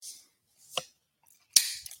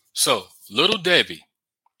So, Little Debbie,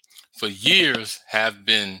 for years, have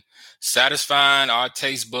been satisfying our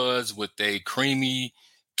taste buds with their creamy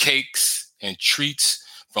cakes and treats,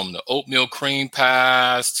 from the oatmeal cream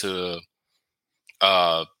pies to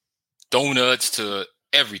uh, donuts to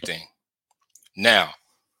everything. Now,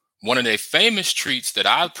 one of their famous treats that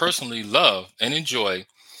I personally love and enjoy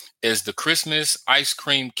is the Christmas ice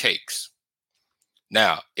cream cakes.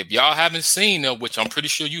 Now, if y'all haven't seen them, which I'm pretty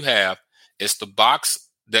sure you have, it's the box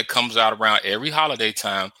that comes out around every holiday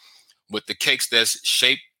time with the cakes that's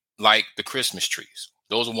shaped like the Christmas trees.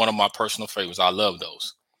 Those are one of my personal favorites. I love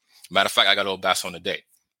those. Matter of fact, I got a little batch on today.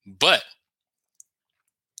 But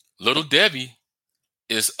Little Debbie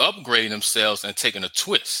is upgrading themselves and taking a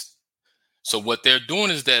twist. So what they're doing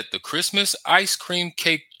is that the Christmas ice cream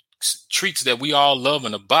cake treats that we all love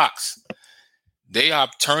in a box, they are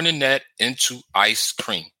turning that into ice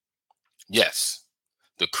cream. Yes,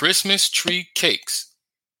 the Christmas tree cakes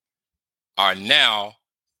are now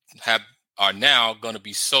going to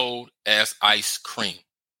be sold as ice cream.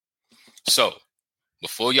 So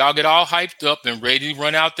before y'all get all hyped up and ready to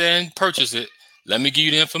run out there and purchase it, let me give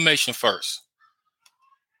you the information first.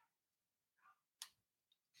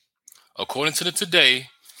 According to the Today,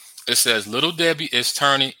 it says Little Debbie is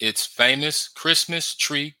turning its famous Christmas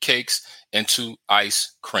tree cakes into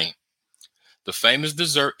ice cream. The famous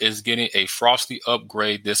dessert is getting a frosty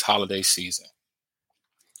upgrade this holiday season.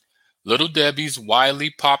 Little Debbie's widely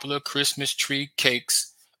popular Christmas tree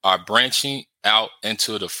cakes are branching out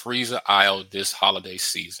into the freezer aisle this holiday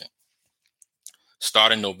season.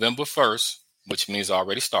 Starting November 1st, which means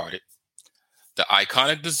already started, the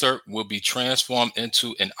iconic dessert will be transformed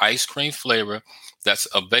into an ice cream flavor that's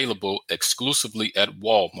available exclusively at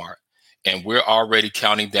Walmart, and we're already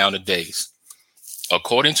counting down the days.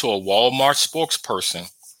 According to a Walmart spokesperson,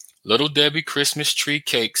 Little Debbie Christmas Tree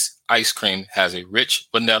Cakes ice cream has a rich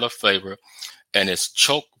vanilla flavor and is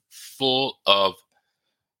chock full of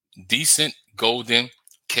decent golden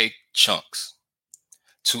cake chunks.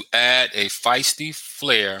 To add a feisty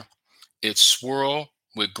flair, it's swirled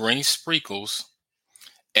with green sprinkles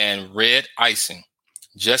and red icing,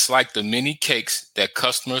 just like the mini cakes that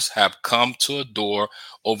customers have come to adore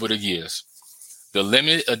over the years. The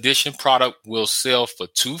limited edition product will sell for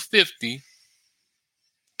 $2.50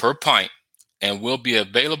 per pint and will be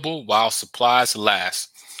available while supplies last,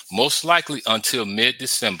 most likely until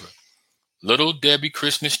mid-December. Little Debbie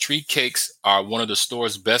Christmas Tree Cakes are one of the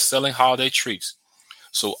store's best-selling holiday treats,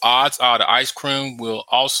 so odds are the ice cream will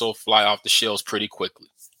also fly off the shelves pretty quickly.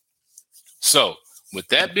 So, with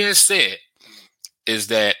that being said, is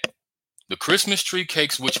that the Christmas tree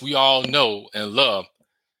cakes, which we all know and love,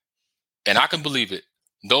 and I can believe it,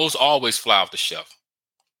 those always fly off the shelf.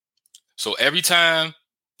 So every time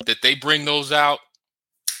that they bring those out,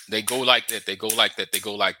 they go like that, they go like that, they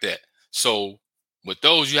go like that. So with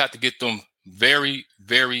those, you have to get them very,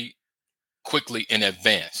 very quickly in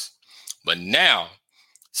advance. But now,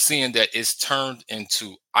 seeing that it's turned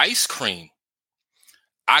into ice cream,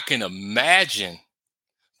 I can imagine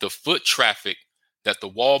the foot traffic that the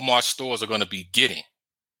Walmart stores are going to be getting.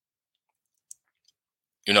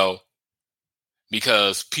 You know,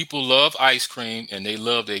 because people love ice cream and they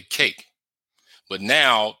love their cake. But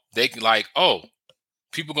now they can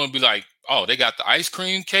people going to be like, oh, they got the ice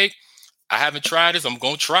cream cake. I haven't tried this. I'm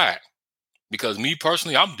going to try it. Because me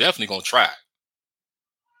personally, I'm definitely going to try it.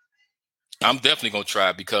 I'm definitely going to try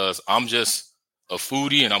it because I'm just a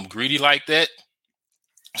foodie and I'm greedy like that.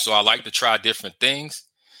 So I like to try different things.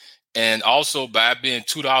 And also by being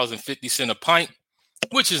 $2.50 a pint,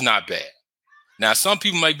 which is not bad. Now, some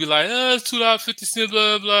people might be like, it's $2.50,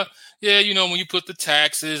 blah, blah. Yeah, when you put the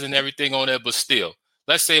taxes and everything on there, but still,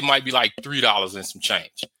 let's say it might be like $3 and some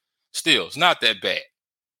change. Still, it's not that bad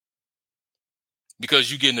because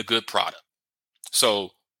you're getting a good product. So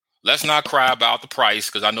let's not cry about the price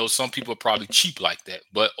because I know some people are probably cheap like that.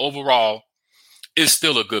 But overall, it's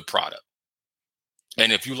still a good product.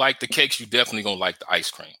 And if you like the cakes, you're definitely going to like the ice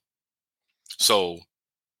cream. So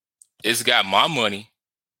it's got my money.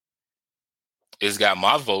 It's got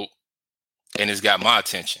my vote and it's got my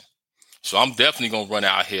attention. So I'm definitely going to run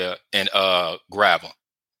out here and grab them.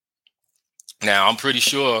 Now, I'm pretty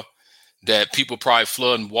sure that people probably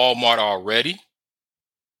flooding Walmart already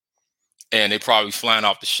and they probably flying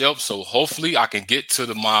off the shelf. So hopefully I can get to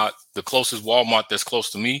the closest Walmart that's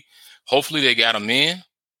close to me. Hopefully they got them in.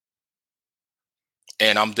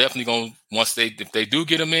 And I'm definitely going to, if they do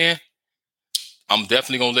get them in, I'm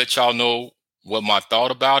definitely going to let y'all know what my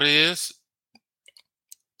thought about it is.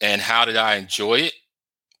 And how did I enjoy it?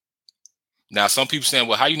 Now, some people saying,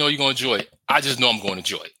 well, how you know you're going to enjoy it? I just know I'm going to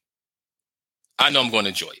enjoy it. I know I'm going to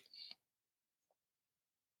enjoy it.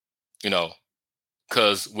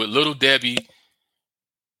 Because with Little Debbie,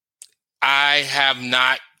 I have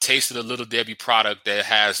not tasted a Little Debbie product that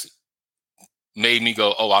has made me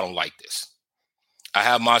go, oh, I don't like this. I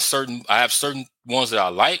have certain ones that I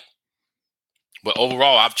like, but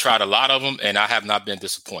overall, I've tried a lot of them and I have not been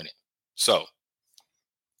disappointed. So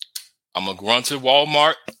I'm going to run to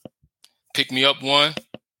Walmart, pick me up one,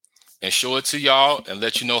 and show it to y'all and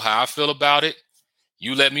let you know how I feel about it.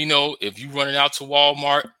 You let me know if you running out to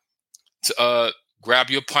Walmart to grab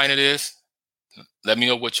your pint of this. Let me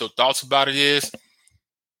know what your thoughts about it is.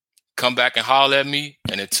 Come back and holler at me.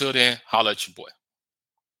 And until then, holler at your boy.